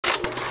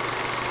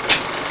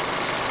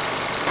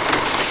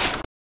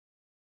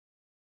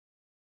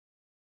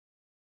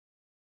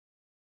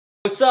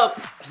What's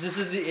up? This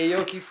is the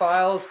Aoki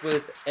Files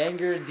with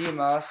Angger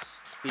Dimas,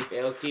 Steve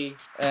Aoki,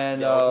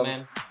 and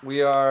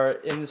we are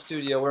in the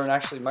studio. We're in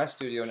actually my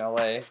studio in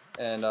LA,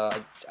 and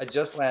I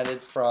just landed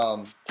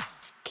from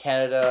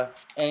Canada.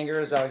 Angger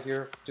is out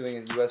here doing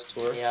a US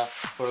tour. Yeah,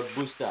 for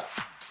Booster.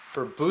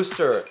 For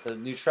Booster, the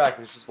new track,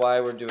 which is why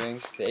we're doing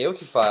the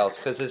Aoki Files,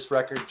 because this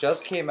record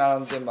just came out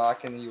on Dim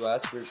Mak in the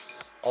US. We're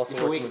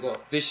also working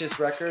with Vicious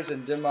Records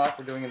and Dim Mak.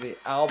 We're doing the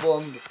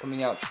album that's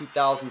coming out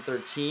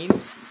 2013.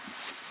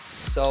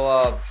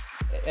 So,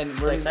 and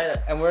we're in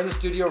the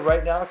studio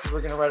right now because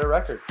we're gonna write a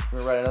record. We're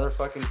gonna write another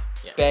fucking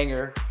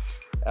banger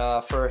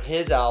for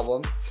his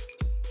album.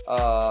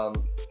 And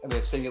we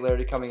have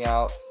Singularity coming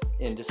out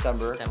in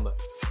December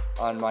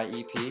on my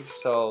EP.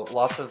 So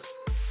lots of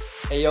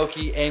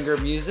Aoki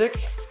Angger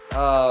music.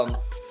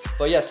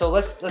 But yeah, so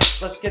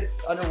let's get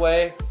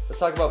underway. Let's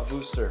talk about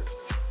Booster.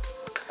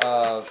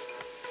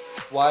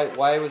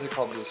 Why was it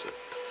called Booster?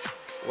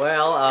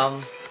 Well,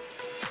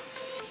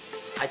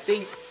 I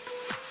think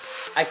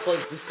I call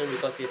it Booster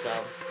because it's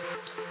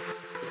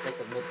like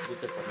a mood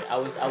booster for me. I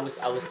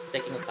was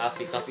taking a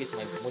coffee. Coffee is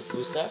my mood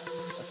booster.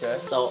 Okay.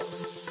 So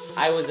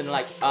I wasn't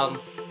like oh,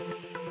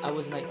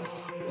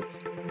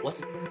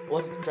 what's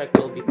the track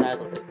will be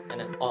titled?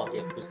 And then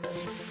Booster,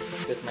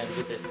 because my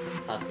booster is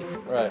coffee.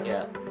 Right.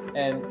 Yeah.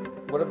 And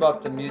what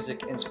about the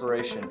music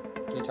inspiration?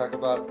 Can you talk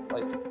about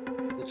like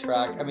the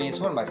track? I mean, it's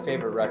one of my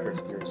favorite records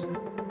of yours.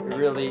 It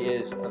really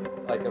is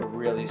like a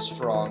really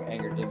strong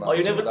Angger Dimas. Oh,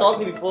 you never told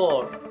me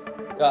before.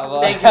 Yeah,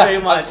 well, thank you very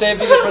much. I'm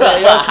saving it for the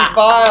Aoki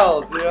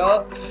Files, you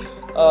know.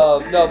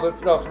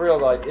 No, for real,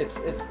 like it's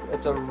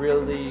a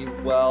really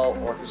well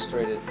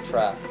orchestrated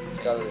track. It's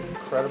got an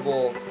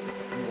incredible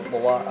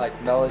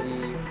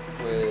melody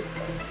with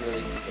a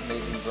really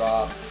amazing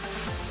drop.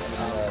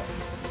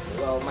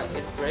 Well, my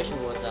inspiration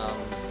was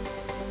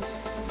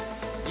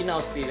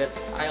Steve, that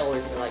I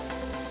always like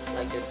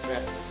the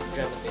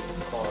dramatic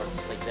chords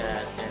like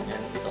that, and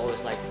it's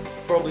always like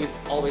probably it's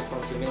always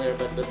sounds similar,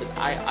 but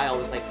I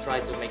always like try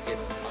to make it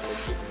on the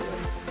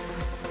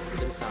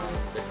different sound,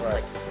 but it's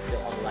like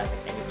still on the line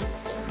like anything.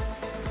 So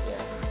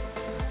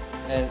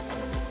yeah. And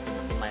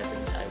in my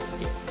sense, I was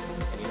scared,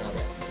 and you know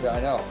that. Yeah, I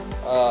know.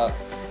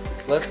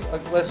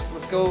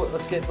 Let's go.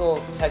 Let's get a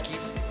little techie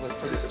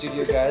for the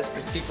studio guys,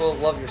 because people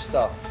love your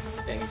stuff.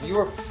 Thanks. You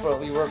work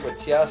with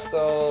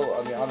Tiesto.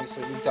 I mean,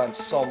 obviously we've done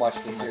so much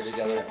this year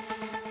together.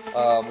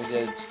 We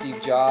did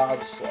Steve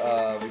Jobs.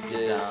 We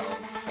did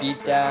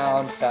Beat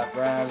Down, Phat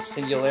Brahms,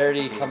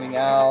 Singularity coming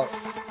out.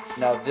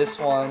 Now this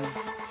one,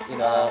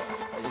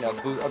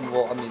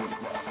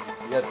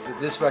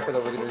 this record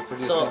that we're going to be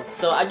producing.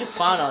 So I just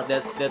found out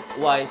that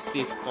why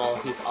Steve called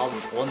his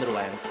album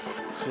Wonderland.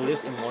 He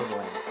lives in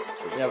Wonderland.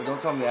 Yeah, but don't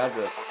tell him the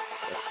address.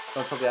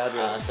 Don't tell the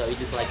address. So he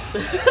just like.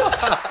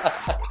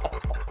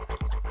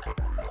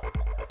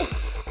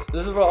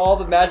 This is where all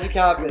the magic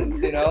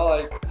happens, you know.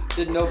 Like,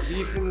 did No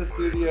Beef in the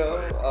studio.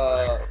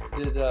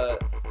 Did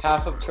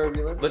half of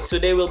Turbulence. But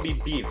today will be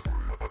Beef.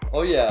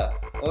 Oh yeah.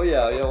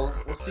 Yeah. We'll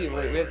see.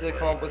 We have to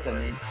come up with a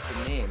name.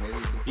 Maybe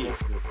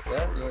Beef.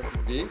 Yeah. You want to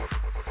do Beef?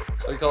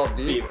 We call it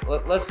Beef.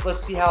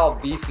 Let's see how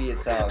beefy it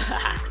sounds.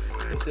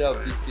 Let's see how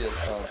beefy it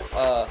sounds.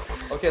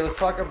 Okay. Let's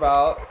talk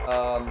about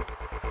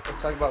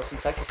some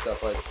techie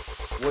stuff. Like,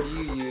 what do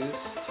you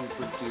use to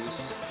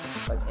produce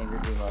like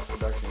Angger Dimas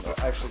production?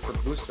 Actually, for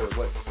Booster,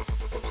 what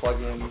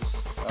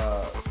plugins?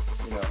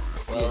 DAW.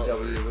 What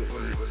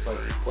do you just like?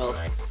 Well,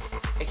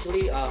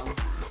 actually,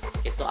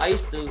 so I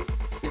used to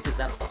use this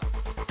laptop,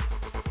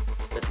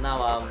 but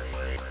now I'm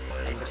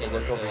changing.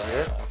 Look over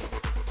here.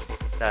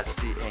 That's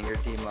the Angger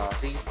Dimas.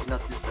 See,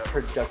 not this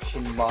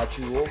production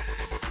module.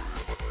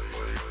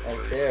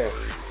 Right there.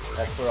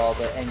 That's where all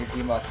the Angger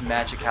Dimas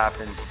magic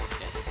happens.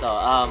 Yes. So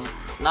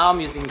now I'm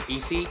using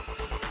PC,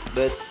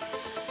 but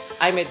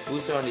I made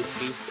Booster on this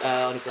piece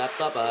on this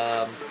laptop.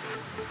 I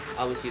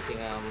was using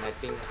I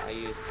think I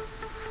used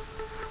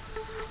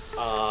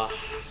a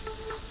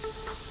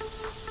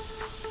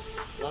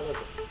lot of,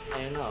 I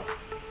don't know.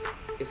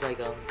 It's like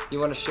You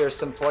want to share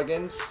some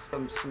plugins,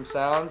 some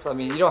sounds? I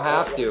mean, you don't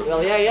have to.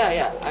 Well, yeah.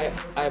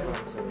 I have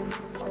some.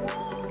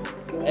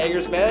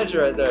 Angger's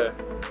manager right there.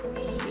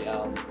 See,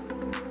 I'm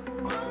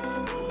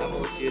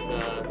always use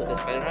Sausage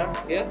Fattener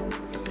here.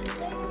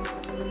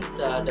 It's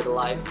the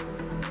live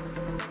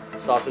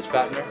Sausage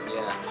Fattener.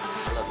 Yeah,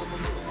 I love it.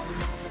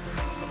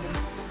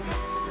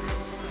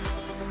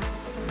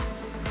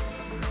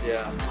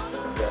 Yeah,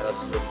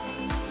 that's good.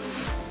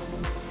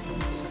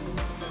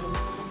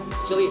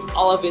 Actually,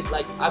 all of it,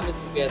 like, I'm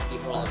using VST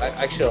for all of it. I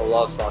actually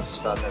love Sausage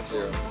Fattener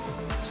too.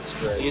 It's just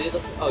great. You did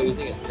it? Oh, you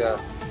think it? Yeah.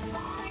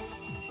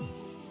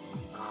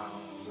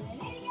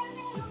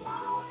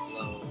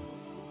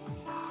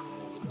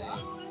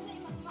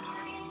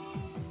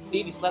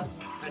 See, the slap is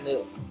kind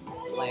of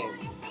lame.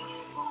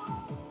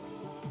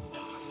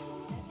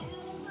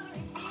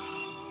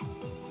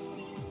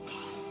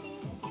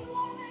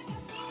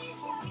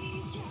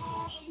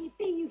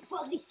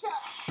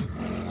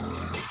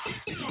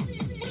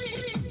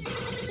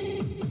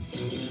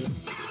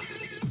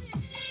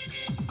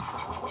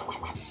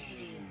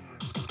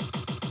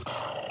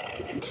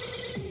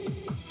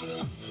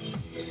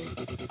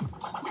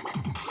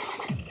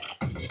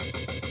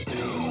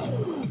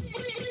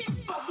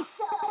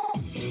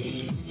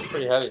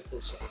 pretty heavy.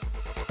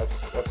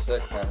 That's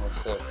sick, man. That's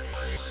sick.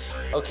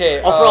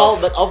 Okay.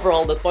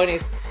 Overall, the point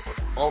is,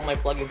 all my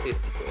plugins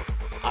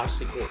are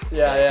secret.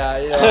 Yeah.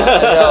 You know, I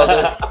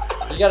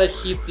know. You gotta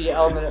keep the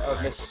element of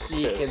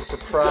mystique and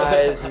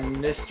surprise and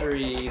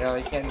mystery. You know,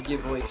 you can't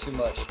give away too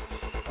much.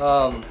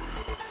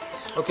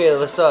 Okay,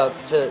 let's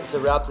to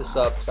wrap this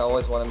up, because I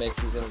always want to make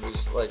these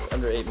interviews like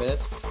under 8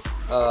 minutes.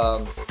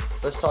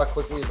 Let's talk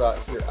quickly about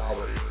your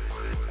album.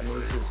 I mean,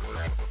 this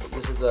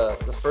is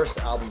the first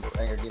album for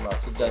Angger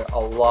Dimas. You've done a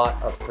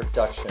lot of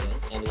production.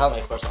 And this is my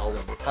first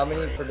album. How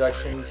many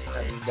productions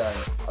have you done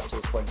up to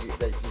this point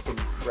that you can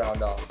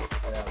round off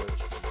an average?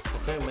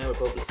 I can't remember,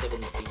 probably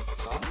 70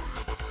 songs.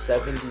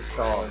 70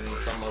 songs.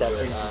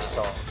 70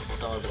 songs.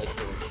 Some of it like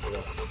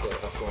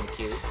still on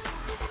queue.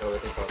 So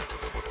waiting for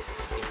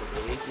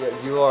release. Yeah,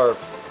 you are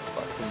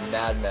fucking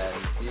madman.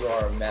 You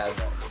are a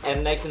madman.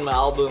 And next in my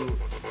album,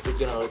 we're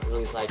gonna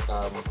release like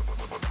 12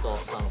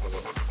 songs of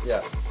it.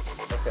 Yeah.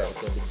 Okay. So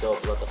it's gonna be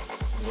dope. A lot of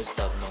new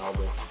stuff in my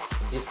album,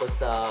 disco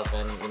stuff,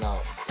 and you know,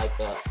 like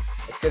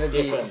it's gonna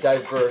be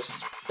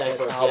diverse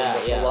album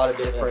with a lot of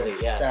different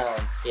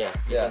sounds. Yeah,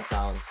 different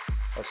sound.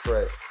 That's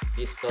great.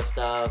 Disco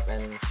stuff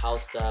and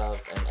house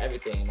stuff and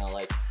everything. You know,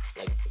 like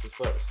the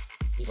first.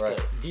 We're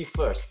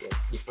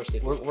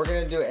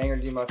gonna do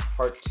Angger Dimas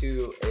Part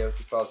 2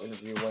 Aoki Files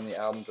interview when the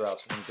album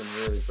drops, and we can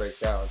really break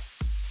down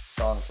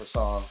song for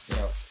song. You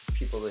know,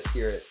 people to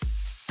hear it.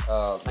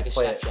 Like a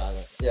snapshot.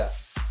 Yeah.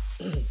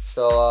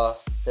 So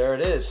there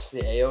it is,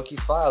 the Aoki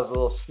Files, a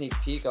little sneak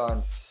peek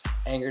on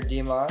Angger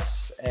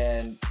Dimas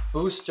and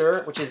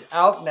Booster, which is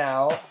out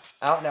now.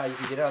 You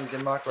can get it on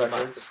Dim Mak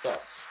Records.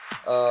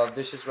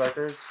 Vicious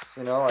Records.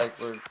 You know, like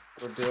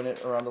we're doing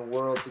it around the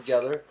world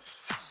together.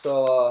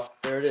 So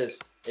there it is,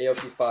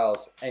 Aoki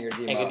Files, Angger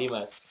Dimas. Angger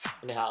Dimas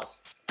in the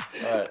house.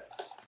 All right.